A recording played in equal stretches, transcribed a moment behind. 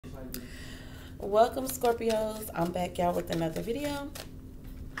Welcome, Scorpios. I'm back, y'all, with another video.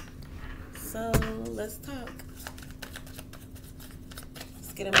 So let's talk.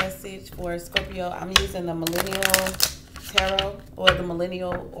 Let's get a message for Scorpio. I'm using the Millennial Tarot or the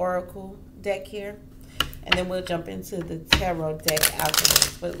Millennial Oracle deck here. And then we'll jump into the Tarot deck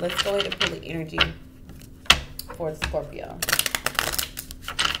afterwards. But let's go ahead and pull the energy for Scorpio.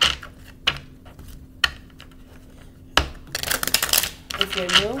 If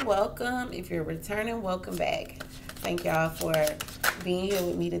you're new, welcome. If you're returning, welcome back. Thank y'all for being here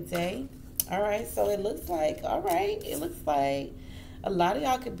with me today. All right, so it looks like, it looks like a lot of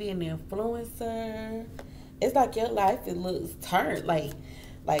y'all could be an influencer. It's like your life, it looks turned, like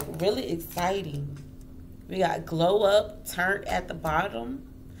really exciting. We got glow up, turned at the bottom.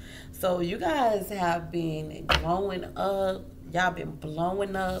 So you guys have been glowing up. Y'all been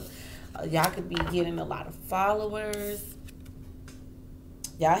blowing up. Y'all could be getting a lot of followers.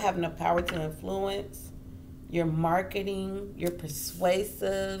 Y'all having the power to influence. You're marketing. You're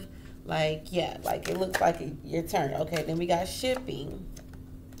persuasive. It looks like your turn. Okay, then we got shipping.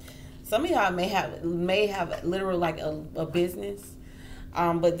 Some of y'all may have literal like a business.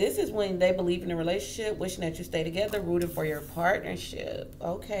 But this is when they believe in a relationship, wishing that you stay together, rooting for your partnership.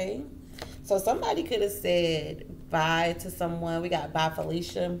 Okay. So somebody could have said bye to someone. We got bye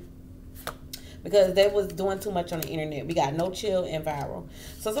Felicia. Because they was doing too much on the internet. We got no chill and viral.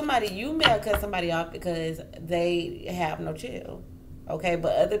 So you may have cut somebody off because they have no chill. Okay,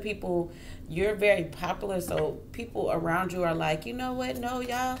 but other people, you're very popular. So people around you are like, you know what? No,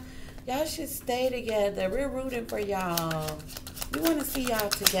 y'all should stay together. We're rooting for y'all. We want to see y'all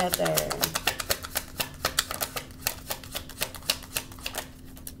together.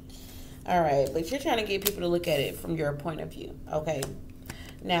 All right, but you're trying to get people to look at it from your point of view. Okay.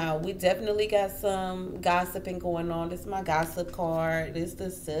 Now, we definitely got some gossiping going on. This is my gossip card. This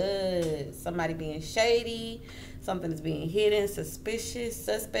is somebody being shady. Something is being hidden, suspicious,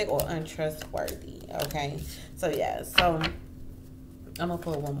 suspect, or untrustworthy. Okay. So, yeah. So, I'm going to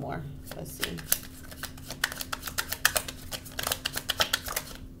pull one more. Let's see.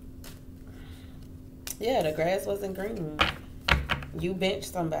 Yeah, the grass wasn't green. You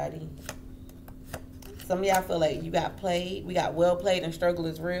benched somebody. Some of y'all feel like you got played. We got well played and struggle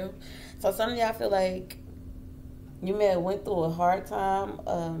is real. So some of y'all feel like you may have went through a hard time.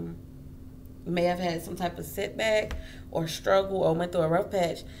 You may have had some type of setback or struggle or went through a rough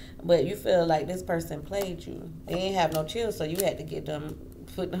patch. But you feel like this person played you. They ain't have no chill, so you had to get them,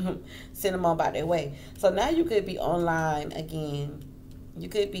 send them on by their way. So now you could be online again. You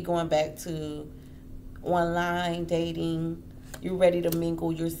could be going back to online dating. You're ready to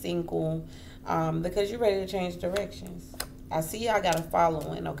mingle. You're single. Because you're ready to change directions. I see y'all got a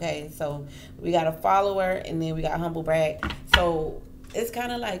following, okay? So we got a follower and then we got humble brag. So it's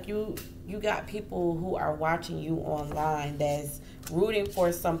kind of like you got people who are watching you online that's rooting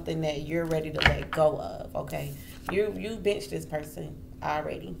for something that you're ready to let go of, okay? You benched this person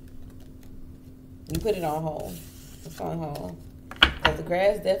already. You put it on hold. It's on hold. Because the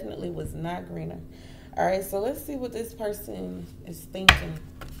grass definitely was not greener. All right, so let's see what this person is thinking.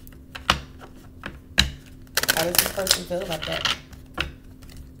 How does this person feel about that?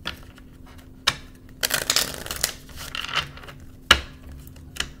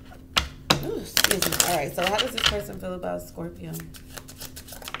 Ooh, excuse me. All right, so how does this person feel about Scorpio?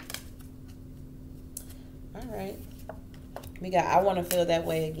 All right. We got, I want to feel that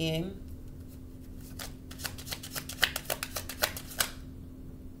way again.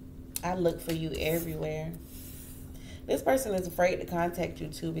 I look for you everywhere. This person is afraid to contact you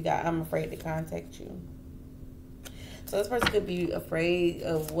too. We got, I'm afraid to contact you. So this person could be afraid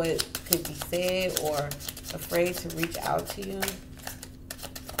of what could be said or afraid to reach out to you.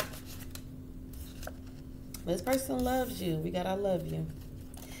 This person loves you. We got I love you.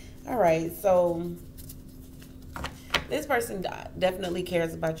 All right, so this person definitely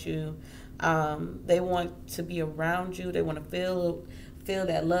cares about you. They want to be around you. They want to feel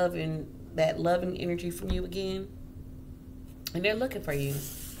that love and that loving energy from you again. And they're looking for you.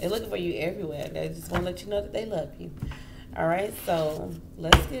 They're looking for you everywhere. They just want to let you know that they love you. All right, so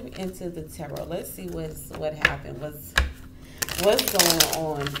let's get into the tarot. Let's see what happened. What's going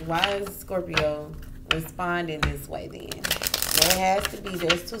on? Why is Scorpio responding this way then? There has to be.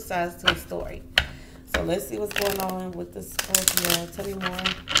 There's two sides to a story. So let's see what's going on with the Scorpio. Tell me more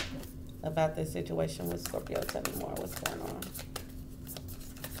about this situation with Scorpio. Tell me more what's going on.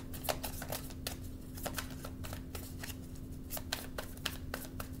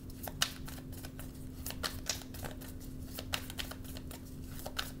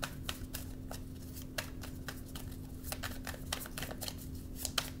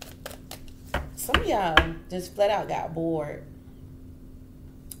 Some of y'all just flat out got bored.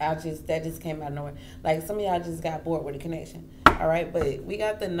 That just came out of nowhere. Like some of y'all just got bored with the connection. All right, but we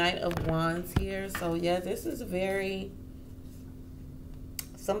got the Knight of Wands here. So yeah, this is very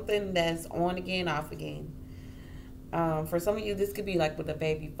something that's on again, off again. For some of you, this could be like with a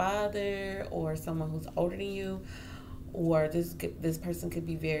baby father or someone who's older than you, or this person could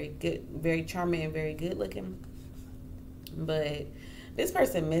be very good, very charming, and very good looking. But this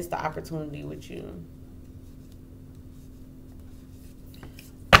person missed the opportunity with you.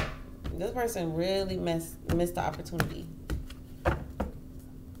 This person really missed the opportunity.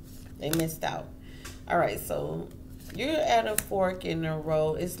 They missed out. All right, so you're at a fork in the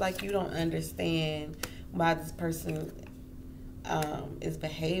road. It's like you don't understand why this person is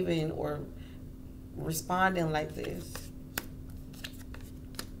behaving or responding like this.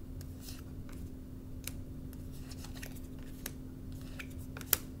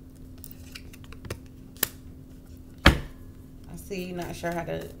 I see you're not sure how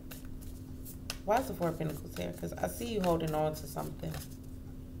to... Why is the Four of Pentacles here? Because I see you holding on to something.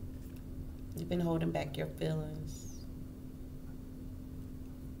 You've been holding back your feelings.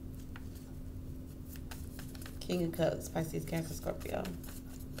 King of Cups, Pisces, Cancer, Scorpio.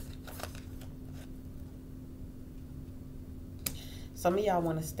 Some of y'all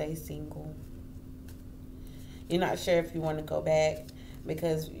want to stay single. You're not sure if you want to go back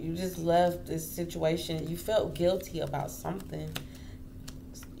because you just left this situation. You felt guilty about something.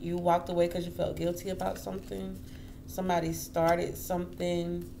 You walked away because you felt guilty about something. Somebody started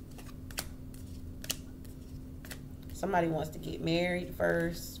something. Somebody wants to get married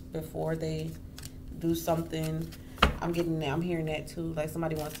first before they do something. I'm hearing that too. Like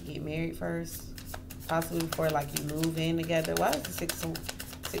somebody wants to get married first. Possibly before like you move in together. Why is the Six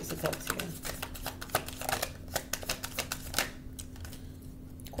of Cups here?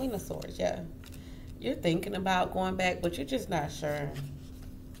 Queen of Swords, yeah. You're thinking about going back, but you're just not sure.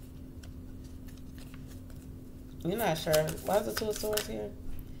 You're not sure. Why is the Two of Swords here?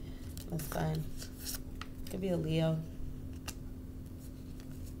 The Sun. Could be a Leo.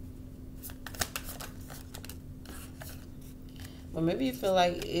 But maybe you feel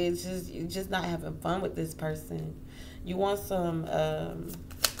like you're just not having fun with this person. You want some,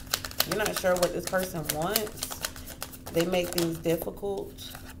 you're not sure what this person wants. They make things difficult.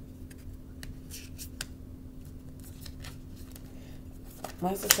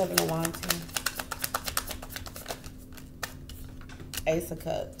 What's the Seven of Wands here? Ace of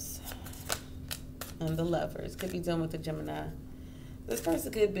Cups. And the Lovers. Could be done with the Gemini. This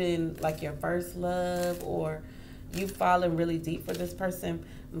person could have been like your first love, or you've fallen really deep for this person,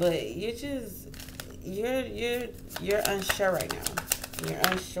 but you're unsure right now. You're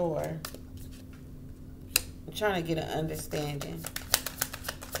unsure. I'm trying to get an understanding.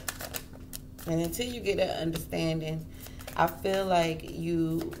 And until you get that understanding, I feel like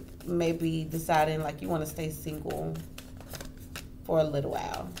you may be deciding like you want to stay single for a little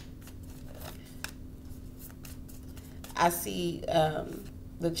while. I see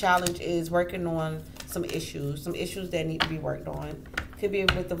the challenge is working on some issues that need to be worked on. Could be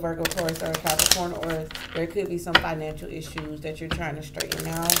with the Virgo, Taurus, or a Capricorn, or there could be some financial issues that you're trying to straighten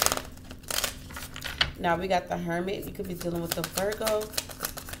out. Now we got the Hermit. You could be dealing with the Virgo.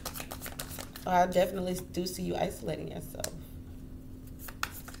 I definitely do see you isolating yourself.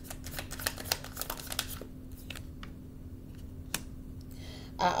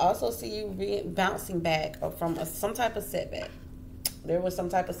 I also see you bouncing back from some type of setback. There was some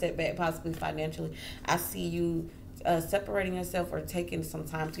type of setback, possibly financially. I see you separating yourself or taking some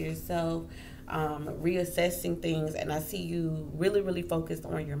time to yourself, reassessing things, and I see you really, really focused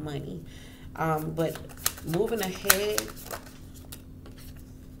on your money. But moving ahead,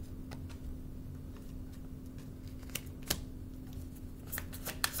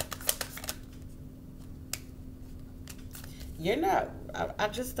 you're not, I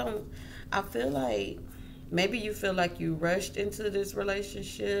just don't, I feel like maybe you feel like you rushed into this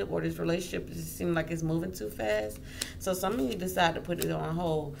relationship, or this relationship just seemed like it's moving too fast. So some of you decide to put it on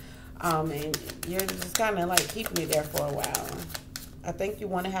hold, and you're just kind of like keeping it there for a while. I think you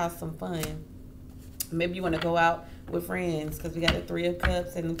want to have some fun. Maybe you want to go out with friends, because we got the Three of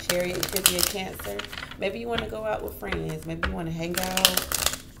Cups and the Chariot. It could be a Cancer. Maybe you want to go out with friends. Maybe you want to hang out.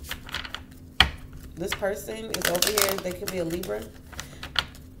 This person is over here. They could be a Libra.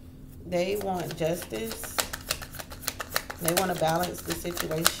 They want justice. They want to balance the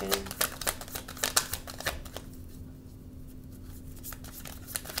situation.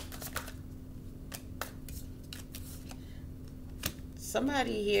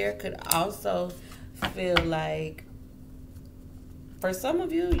 Somebody here could also feel like For some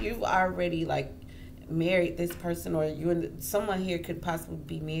of you, you've already like married this person, or you and someone here could possibly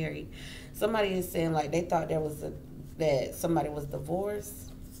be married. Somebody is saying like they thought that somebody was divorced.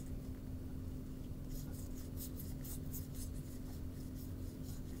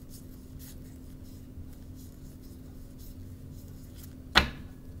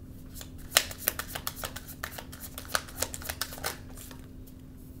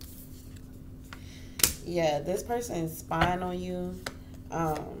 Yeah, this person is spying on you.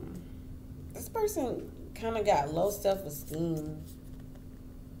 This person kind of got low self-esteem.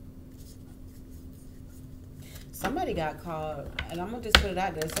 Somebody got called, and I'm gonna just put it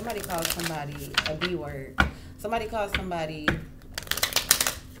out there. Somebody called somebody a B word. Somebody called somebody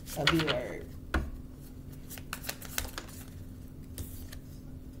a B word.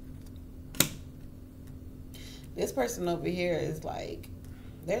 This person over here is like,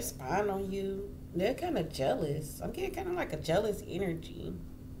 they're spying on you. They're kind of jealous. I'm getting kind of like a jealous energy.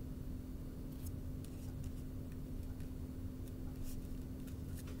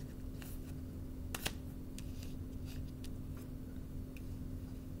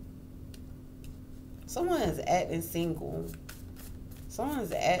 Someone is acting single. Someone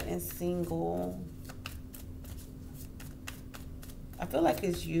is acting single. I feel like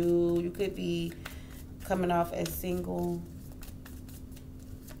it's you. You could be coming off as single.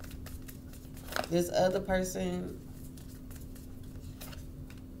 This other person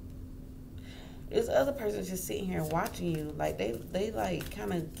just sitting here watching you. Like they like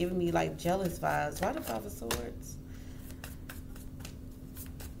kind of giving me like jealous vibes. Why the Five of Swords?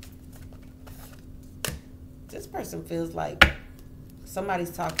 This person feels like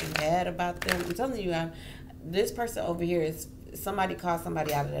somebody's talking bad about them. I'm telling you, this person over here is somebody called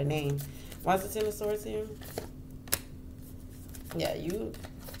somebody out of their name. Why is the Ten of Swords here? Yeah, you.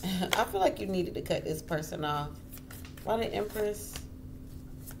 I feel like you needed to cut this person off. Why the Empress?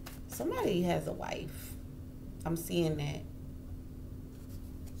 Somebody has a wife. I'm seeing that.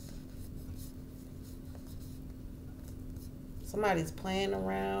 Somebody's playing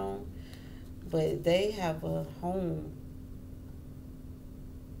around, but they have a home.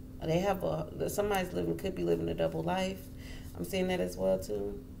 They have somebody's could be living a double life. I'm seeing that as well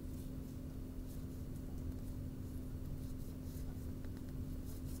too.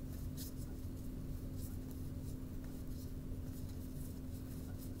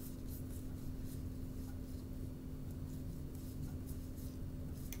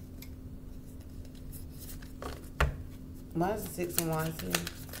 Why is the Six of Wands here?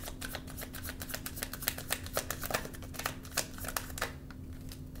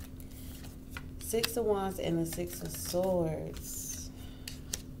 Six of Wands and the Six of Swords.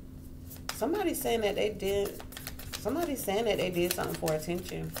 Somebody's saying that they did something for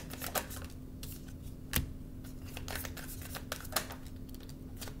attention.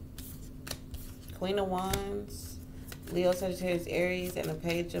 Queen of Wands, Leo, Sagittarius, Aries, and a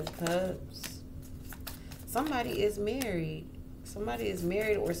Page of Cups. Somebody is married. Somebody is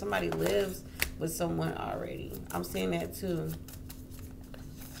married, or somebody lives with someone already. I'm seeing that too.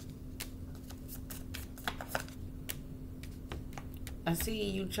 I see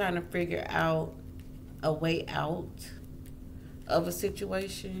you trying to figure out a way out of a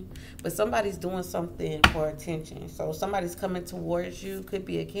situation, but somebody's doing something for attention. So somebody's coming towards you. Could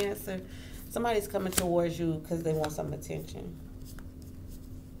be a Cancer. Somebody's coming towards you because they want some attention.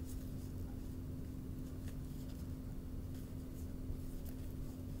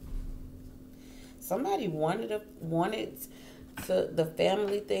 Somebody wanted to the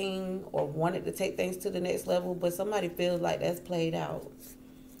family thing, or wanted to take things to the next level, but somebody feels like that's played out.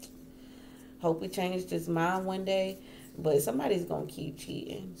 Hope he changed his mind one day, but somebody's gonna keep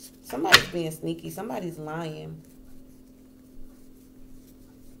cheating. Somebody's being sneaky. Somebody's lying.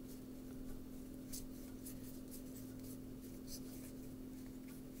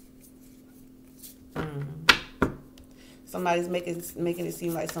 Somebody's making it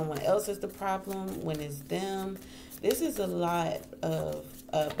seem like someone else is the problem when it's them. This is a lot of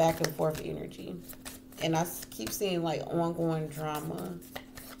back and forth energy. And I keep seeing like ongoing drama.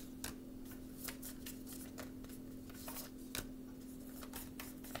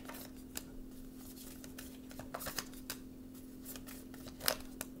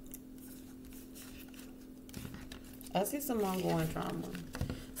 I see some ongoing drama.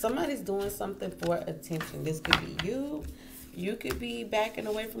 Somebody's doing something for attention. This could be you. You could be backing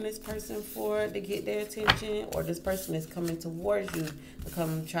away from this person to get their attention, or this person is coming towards you to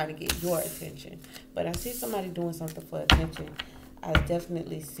come try to get your attention. But I see somebody doing something for attention. I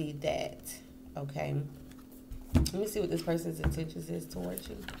definitely see that. Okay. Let me see what this person's intentions is towards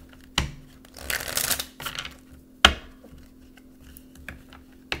you.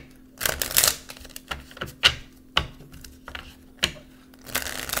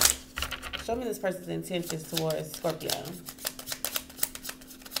 Show me this person's intentions towards Scorpio.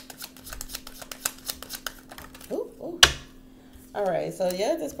 Ooh, ooh. All right, so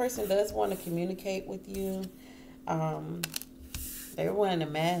yeah, this person does want to communicate with you. They're wearing a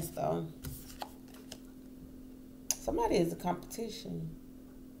mask though. Somebody is a competition.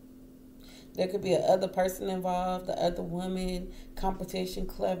 There could be another person involved, the other woman, competition,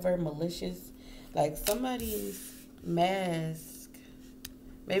 clever, malicious. Like somebody's mask.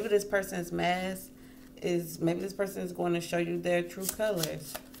 Maybe this person's mask maybe this person is going to show you their true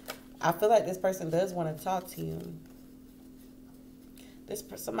colors. I feel like this person does want to talk to you.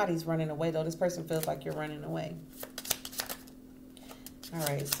 Somebody's running away though. This person feels like you're running away. All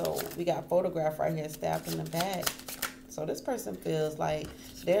right, so we got photograph right here, stabbed in the back. So this person feels like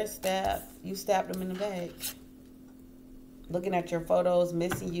they're stabbed. You stabbed them in the back. Looking at your photos,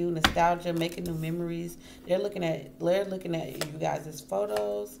 missing you, nostalgia, making new memories. They're looking at you guys'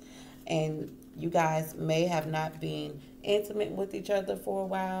 photos, and you guys may have not been intimate with each other for a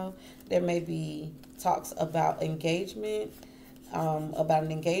while. There may be talks about engagement, about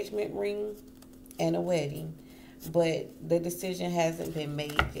an engagement ring and a wedding, but the decision hasn't been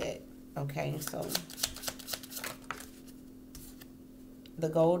made yet. Okay, so the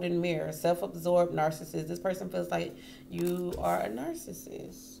golden mirror, self-absorbed narcissist. This person feels like you are a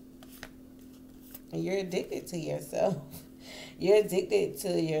narcissist. And you're addicted to yourself. You're addicted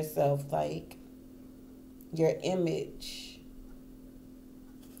to yourself, like your image.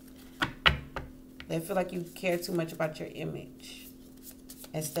 They feel like you care too much about your image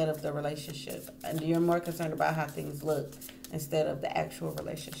instead of the relationship. And you're more concerned about how things look instead of the actual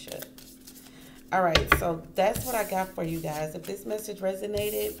relationship. All right, so that's what I got for you guys. If this message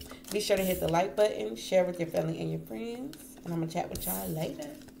resonated, be sure to hit the like button, share with your family and your friends, and I'm going to chat with y'all later.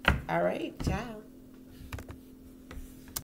 All right, ciao.